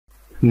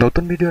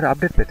নতুন ভিডিওর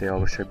আপডেট পেতে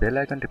অবশ্যই বেল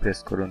আইকনটি প্রেস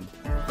করুন।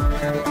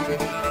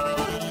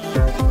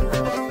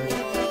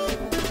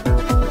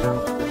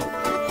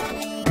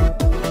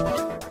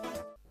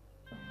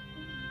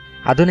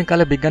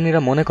 আধুনিককালে বিজ্ঞানীরা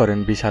মনে করেন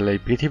বিশাল এই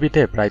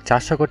পৃথিবীতে প্রায়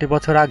 400 কোটি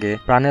বছর আগে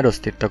প্রাণের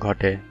অস্তিত্ব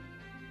ঘটে।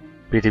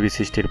 পৃথিবী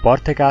সৃষ্টির পর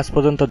থেকে আজ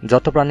পর্যন্ত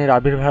যত প্রাণীর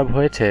আবির্ভাব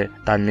হয়েছে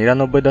তার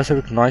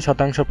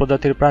 99.9%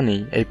 প্রজাতির প্রাণী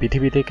এই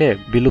পৃথিবী থেকে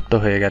বিলুপ্ত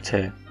হয়ে গেছে।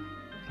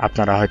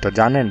 আপনারা হয়তো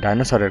জানেন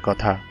ডাইনোসরের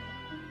কথা।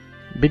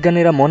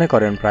 বিজ্ঞানীরা মনে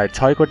করেন প্রায়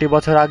 6 কোটি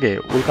বছর আগে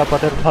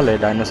উল্কাপাতের ফলে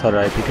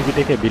ডাইনোসররা এই পৃথিবী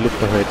থেকে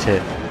বিলুপ্ত হয়েছে।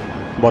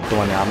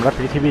 বর্তমানে আমরা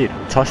পৃথিবীর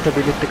 6ষ্ঠ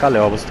বিলুপ্তিকালে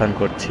অবস্থান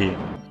করছি।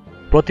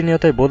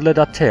 প্রতিনিয়তই বদলে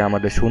যাচ্ছে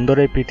আমাদের সুন্দর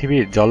এই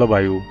পৃথিবীর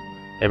জলবায়ু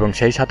এবং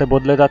সেই সাথে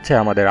বদলে যাচ্ছে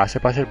আমাদের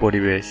আশেপাশের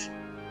পরিবেশ।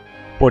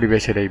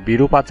 পরিবেশের এই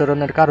বিরূপ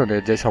আচরণের কারণে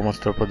যে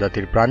সমস্ত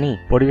প্রজাতির প্রাণী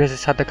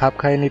পরিবেশের সাথে খাপ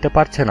খাইয়ে নিতে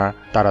পারছে না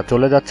তারা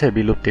চলে যাচ্ছে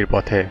বিলুপ্তির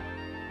পথে।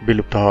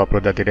 বিলুপ্ত হওয়া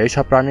প্রজাতির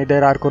এইসব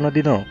প্রাণীদের আর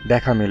কোনোদিনও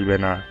দেখা মিলবে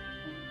না।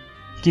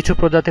 কিছু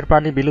প্রজাতির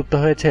প্রাণী বিলুপ্ত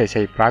হয়েছে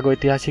সেই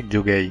প্রাগৈতিহাসিক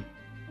যুগেই,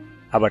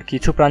 আবার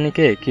কিছু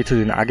প্রাণীকে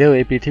কিছুদিন আগেও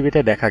এই পৃথিবীতে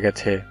দেখা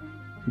গেছে।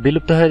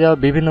 বিলুপ্ত হয়ে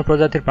যাওয়া বিভিন্ন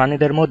প্রজাতির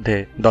প্রাণীদের মধ্যে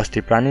 10টি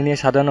প্রাণী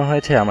নিয়ে সাজানো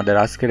হয়েছে আমাদের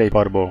আজকের এই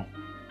পর্ব,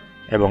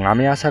 এবং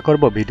আমি আশা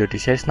করব ভিডিওটি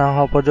শেষ না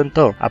হওয়া পর্যন্ত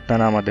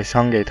আপনারা আমাদের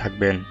সঙ্গেই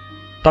থাকবেন।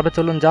 তবে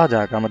চলুন যাওয়া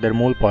যাক আমাদের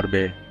মূল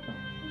পর্বে।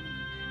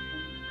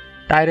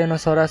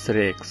 টাইরেনোসরাস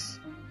রেক্স।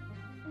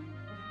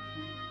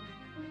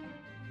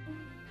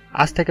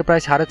 আজ থেকে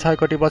প্রায় 6.5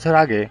 কোটি বছর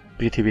আগে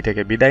পৃথিবী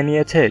থেকে বিদায়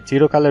নিয়েছে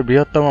চিরকালের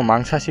বৃহত্তম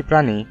মাংসাশী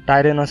প্রাণী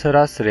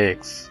টাইরেনোসরাস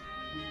রেক্স।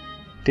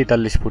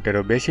 43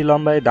 ফুটেরও বেশি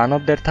লম্বা এই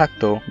দানবদের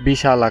থাকত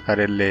বিশাল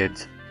আকারের লেজ।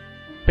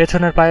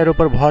 পেছনের পায়ের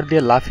উপর ভর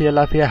দিয়ে লাফিয়ে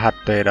লাফিয়ে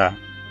হাঁটত এরা।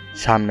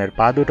 সামনের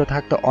পা দুটো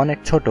থাকত অনেক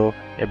ছোট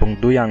এবং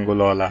 2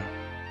 আঙ্গুলওয়ালা।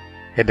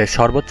 এদের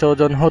সর্বোচ্চ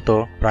ওজন হতো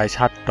প্রায়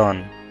 60 টন।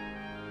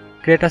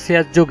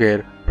 ক্রেটাসিয়াস যুগের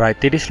প্রায়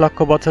 30 লক্ষ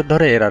বছর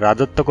ধরে এরা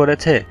রাজত্ব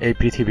করেছে এই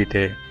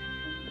পৃথিবীতে।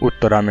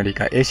 উত্তর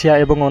আমেরিকা, এশিয়া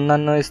এবং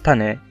অন্যান্য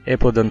স্থানে এ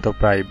পর্যন্ত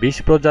প্রায় 20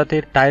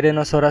 প্রজাতির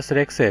টাইরেনোসরাস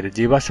রেক্সের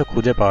জীবাশ্ম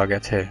খুঁজে পাওয়া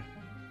গেছে।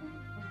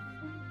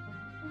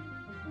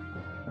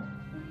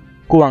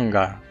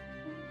 কুয়াঙ্গা।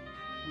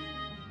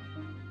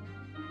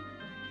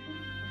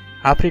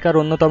 আফ্রিকার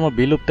অন্যতম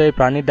বিলুপ্ত এই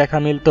প্রাণীর দেখা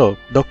মিলত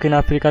দক্ষিণ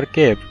আফ্রিকার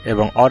কেপ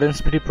এবং অরেঞ্জ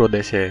ফ্রি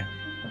প্রদেশে।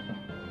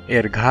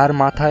 এর ঘাড়,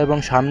 মাথা এবং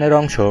সামনের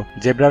অংশ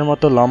জেব্রার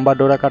মতো লম্বা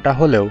ডোরাকাটা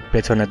হলেও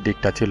পেছনের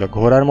দিকটা ছিল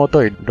ঘোড়ার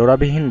মতোই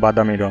ডোরাবিহীন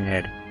বাদামি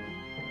রঙের।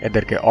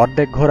 এদেরকে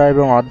অর্ধেক ঘোড়া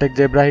এবং অর্ধেক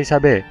জেব্রা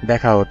হিসাবে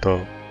দেখা হতো।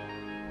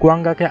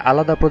 কুয়াঙ্গাকে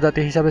আলাদা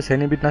প্রজাতি হিসাবে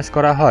শ্রেণীবিন্যাস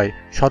করা হয়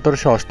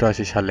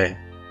 1788 সালে।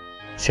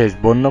 শেষ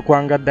বন্য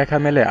কুয়াঙ্গার দেখা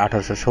মেলে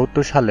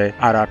 1870 সালে,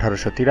 আর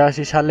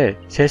 1883 সালে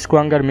শেষ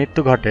কুয়াঙ্গার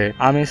মৃত্যু ঘটে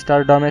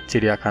আমস্টারডামের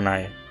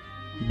চিড়িয়াখানায়।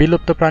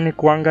 বিলুপ্ত প্রাণী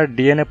কুয়াঙ্গার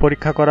ডিএনএ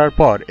পরীক্ষা করার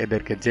পর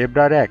এদেরকে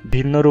জেব্রার এক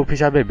ভিন্ন রূপ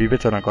হিসাবে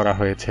বিবেচনা করা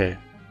হয়েছে।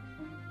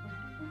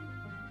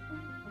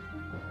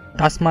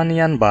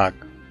 তাসমানিয়ান বাঘ।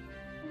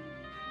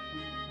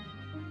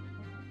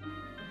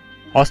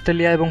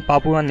 অস্ট্রেলিয়া এবং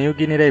পাপুয়া নিউ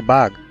গিনির এই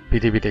বাঘ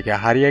পৃথিবী থেকে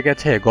হারিয়ে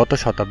গেছে গত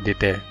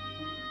শতাব্দীতে।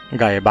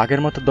 গায়ে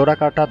বাঘের মতো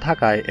ডোরাকাটা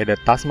থাকায় এদের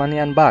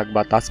তাসমানিয়ান বাঘ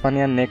বা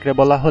তাসমানিয়ান নেকড়ে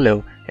বলা হলেও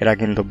এরা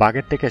কিন্তু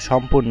বাঘের থেকে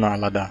সম্পূর্ণ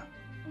আলাদা।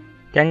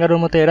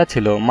 ক্যাঙ্গারুর মতো এরা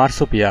ছিল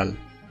মার্সুপিয়াল,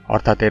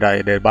 অর্থাৎ এরা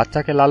এদের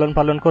বাচ্চাকে লালন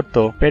পালন করত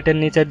পেটের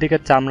নিচের দিকে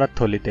চামড়ার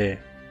থলিতে।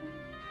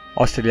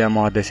 অস্ট্রেলিয়া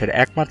মহাদেশের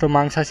একমাত্র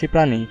মাংসাশী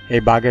প্রাণী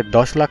এই বাঘের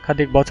 10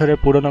 লক্ষাধিক বছরের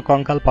পুরনো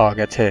কঙ্কাল পাওয়া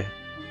গেছে।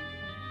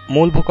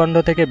 মূল ভূখণ্ড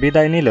থেকে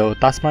বিদায় নিলেও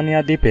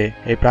তাসমানিয়া দ্বীপে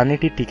এই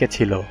প্রাণীটি টিকে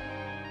ছিল।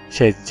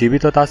 শেষ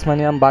জীবিত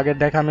তাসমানিয়ান বাঘের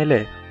দেখা মেলে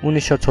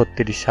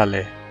 1936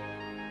 সালে।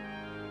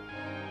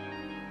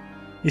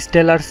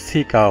 Stellar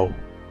C cow.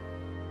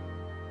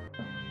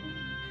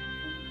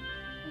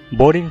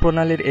 বোরিং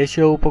প্রণালীর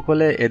এশীয়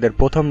উপকূলে এদের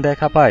প্রথম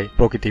দেখা পায়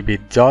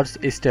প্রকৃতিবিদ জর্জ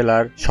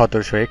স্টেলার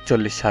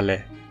 1741 সালে।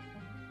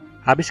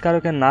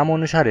 আবিষ্কারকের নাম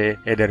অনুসারে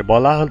এদের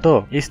বলা হতো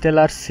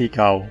স্টেলার সি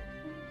কাউ।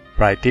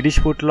 প্রায় 30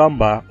 ফুট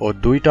লম্বা ও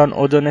 2 টন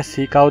ওজনের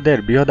সি কাউদের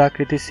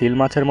বৃহদাকৃতির সিল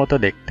মাছের মতো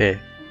দেখতে।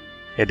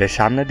 এদের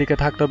সামনের দিকে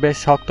থাকতো বেশ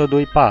শক্ত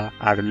 2 পা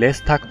আর লেজ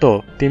থাকতো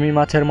তিমি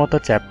মাছের মতো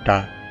চ্যাপ্টা।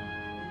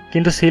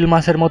 কিন্তু সিল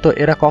মাছের মতো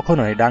এরা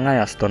কখনোই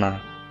ডাঙায় আসতো না।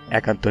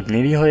 একান্ত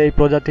নিরীহ এই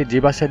প্রজাতির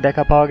জীবাশ্মের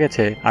দেখা পাওয়া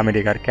গেছে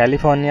আমেরিকার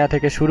ক্যালিফোর্নিয়া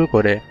থেকে শুরু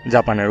করে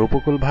জাপানের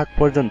উপকূল ভাগ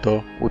পর্যন্ত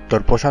উত্তর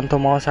প্রশান্ত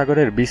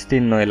মহাসাগরের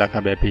বিস্তীর্ণ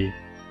এলাকাব্যাপী।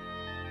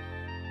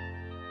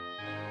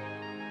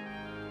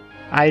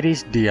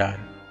 Irish deer.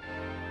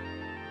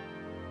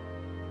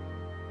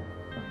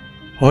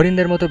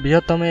 হরিণদের মতো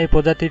বৃহত্তম এই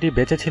প্রজাতিটি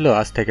বেঁচে ছিল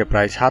আজ থেকে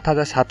প্রায়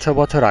 7700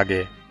 বছর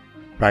আগে।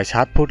 প্রায়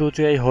 7 ফুট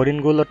উঁচু এই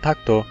হরিণগুলোর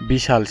থাকত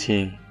বিশাল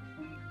শিং।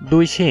 2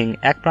 শিং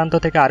এক প্রান্ত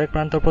থেকে আরেক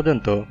প্রান্ত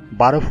পর্যন্ত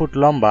 12 ফুট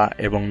লম্বা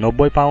এবং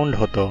 90 পাউন্ড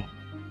হতো।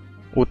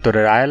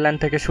 উত্তরের আয়ারল্যান্ড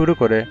থেকে শুরু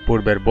করে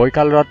পূর্বের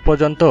বৈকাল হ্রদ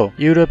পর্যন্ত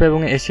ইউরোপ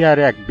এবং এশিয়ার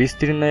এক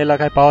বিস্তীর্ণ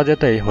এলাকায় পাওয়া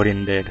যেত এই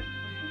হরিণদের।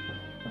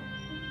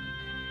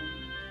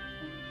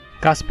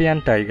 Caspian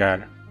tiger.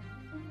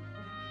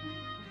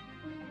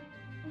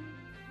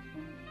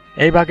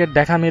 এই বাঘের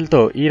দেখা মিলত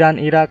ইরান,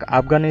 ইরাক,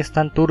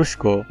 আফগানিস্তান,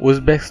 তুরস্ক,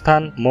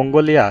 উজবেকিস্তান,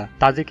 মঙ্গোলিয়া,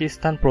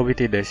 তাজিকিস্তান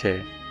প্রভৃতি দেশে।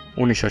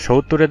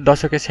 1970-এর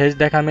দশকে শেষ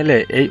দেখা মেলে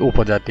এই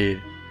উপজাতির।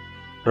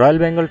 রয়্যাল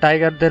বেঙ্গল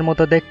টাইগারদের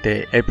মতো দেখতে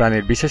এই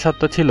প্রাণীর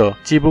বিশেষত্ব ছিল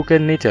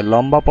চিবুকের নিচে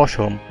লম্বা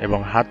পশম এবং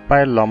হাত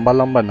পায়ের লম্বা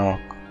লম্বা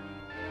নখ।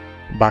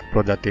 বাঘ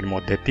প্রজাতির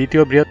মধ্যে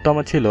তৃতীয় বৃহত্তম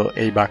ছিল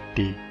এই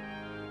বাঘটি।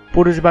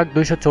 পুরুষ বাঘ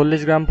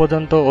 240 গ্রাম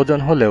পর্যন্ত ওজন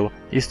হলেও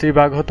স্ত্রী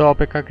বাঘ হতো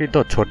অপেক্ষাকৃত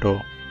ছোট।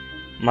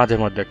 মাঝে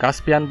মধ্যে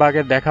কাস্পিয়ান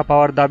বাঘের দেখা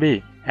পাওয়ার দাবি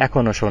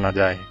এখনও শোনা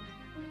যায়।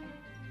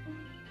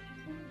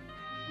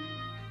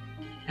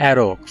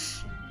 অ্যারক্স।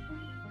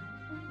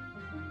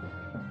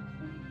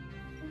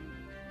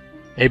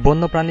 এই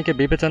বন্যপ্রাণীকে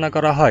বিবেচনা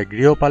করা হয়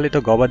গৃহপালিত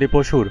গবাদি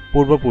পশুর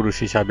পূর্বপুরুষ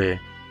হিসাবে।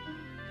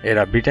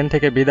 এরা ব্রিটেন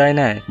থেকে বিদায়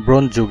নেয়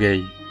ব্রোঞ্জ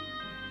যুগেই।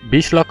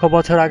 20 লক্ষ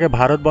বছর আগে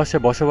ভারতবর্ষে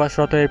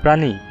বসবাসরত এই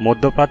প্রাণী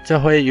মধ্যপ্রাচ্য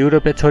হয়ে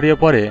ইউরোপে ছড়িয়ে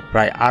পড়ে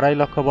প্রায় 2.5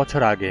 লক্ষ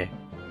বছর আগে।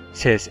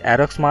 শেষ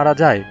অ্যারক্স মারা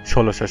যায়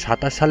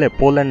 1627 সালে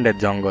পোল্যান্ডের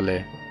জঙ্গলে।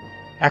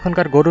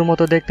 এখনকার গরুর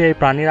মতো দেখতে এই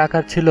প্রাণীর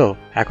আকার ছিল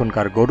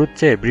এখনকার গরুর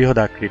চেয়ে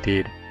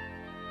বৃহদাকৃতির।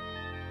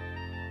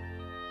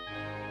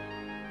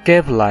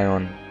 Cave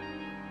lion.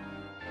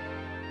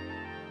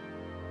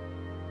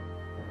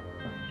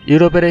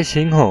 ইউরোপের এই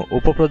সিংহ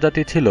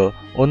উপপ্রজাতি ছিল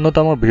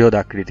অন্যতম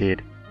বৃহদাকৃতির।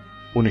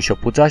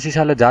 1985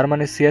 সালে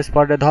জার্মানির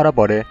সিএসফোর্ডে ধরা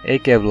পড়ে এই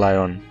কেভ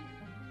লায়ন।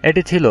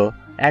 এটি ছিল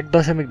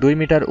 1.2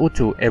 মিটার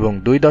উঁচু এবং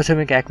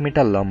 2.1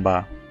 মিটার লম্বা।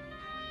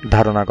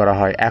 ধারণা করা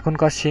হয়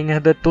এখনকার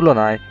সিংহদের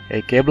তুলনায়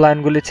এই কেভ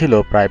লায়নগুলি ছিল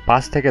প্রায়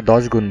 5 থেকে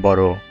 10 গুণ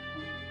বড়।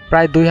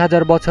 প্রায়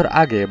 2000 বছর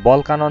আগে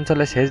বলকান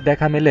অঞ্চলে শেষ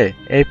দেখা মেলে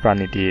এই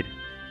প্রাণীটির।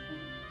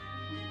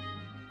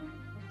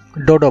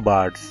 ডোডো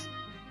বার্ডস।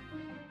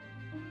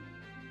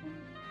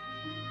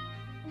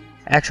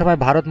 একসময়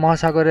ভারত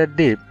মহাসাগরের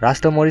দ্বীপ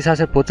রাষ্ট্র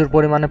মরিশাসে প্রচুর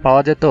পরিমাণে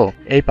পাওয়া যেত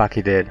এই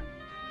পাখিদের।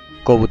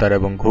 কবুতর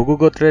এবং ঘুঘু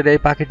গোত্রের এই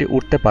পাখিটি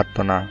উঠতে পারত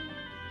না।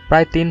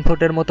 প্রায় 3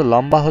 ফুটের মতো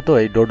লম্বা হতো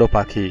এই ডোডো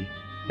পাখি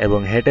এবং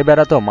হেঁটে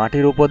বেড়াতো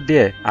মাটির উপর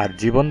দিয়ে আর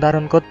জীবন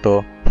ধারণ করত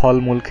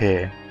ফলমূল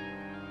খেয়ে।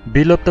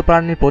 বিলুপ্ত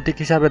প্রাণীর প্রতীক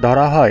হিসাবে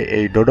ধরা হয়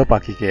এই ডোডো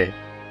পাখিকে।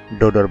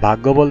 ডোডোর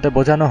ভাগ্য বলতে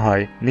বোঝানো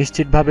হয়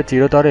নিশ্চিতভাবে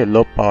চিরতরে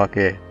লোপ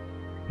পাওয়াকে।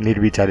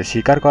 নির্বিচারে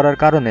শিকার করার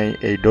কারণেই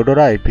এই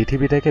ডোডোরাই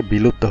পৃথিবী থেকে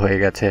বিলুপ্ত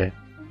হয়ে গেছে।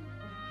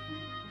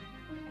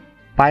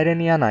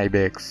 পাইরেনিয়ান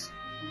আইবেক্স।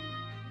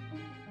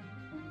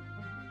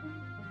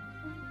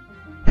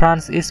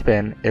 ফ্রান্স,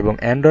 স্পেন এবং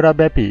অ্যান্ডোরা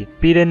ব্যাপী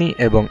পিরেনি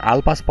এবং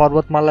আলপাস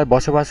পর্বতমালায়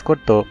বসবাস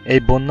করত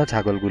এই বন্য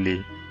ছাগলগুলি।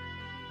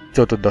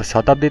 14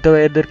 শতাব্দীতেও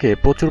এদেরকে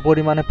প্রচুর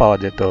পরিমাণে পাওয়া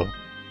যেত,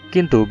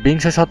 কিন্তু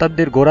 20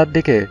 শতাব্দীর গোড়ার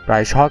দিকে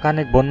প্রায় 100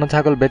 খানেক বন্য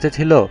ছাগল বেঁচে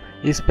ছিল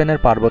স্পেনের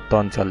পার্বত্য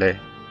অঞ্চলে।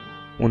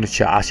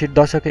 1980-র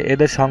দশকে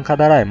এদের সংখ্যা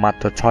দাঁড়ায়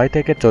মাত্র 6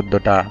 থেকে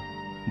 14টা।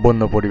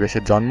 বন্য পরিবেশে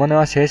জন্ম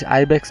নেওয়া শেষ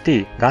আইবেক্সটি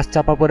গাছ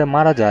চাপা পড়ে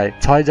মারা যায়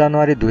 6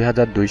 জানুয়ারি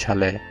 2002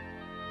 সালে।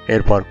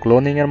 এরপর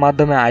ক্লোনিংয়ের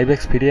মাধ্যমে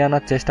আইবেক্স ফিরিয়ে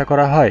আনার চেষ্টা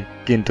করা হয়,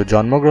 কিন্তু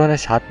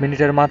জন্মগ্রহণের 7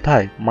 মিনিটের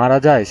মাথায় মারা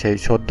যায় সেই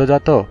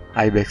সদ্যজাত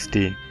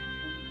আইবেক্সটি।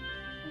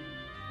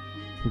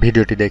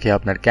 ভিডিওটি দেখে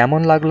আপনার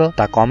কেমন লাগলো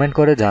তা কমেন্ট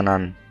করে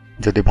জানান।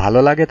 যদি ভালো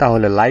লাগে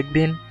তাহলে লাইক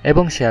দিন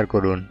এবং শেয়ার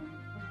করুন।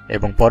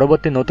 এবং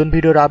পরবর্তী নতুন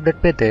ভিডিওর আপডেট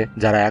পেতে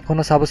যারা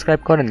এখনও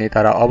সাবস্ক্রাইব করেননি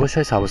তারা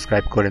অবশ্যই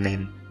সাবস্ক্রাইব করে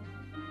নিন।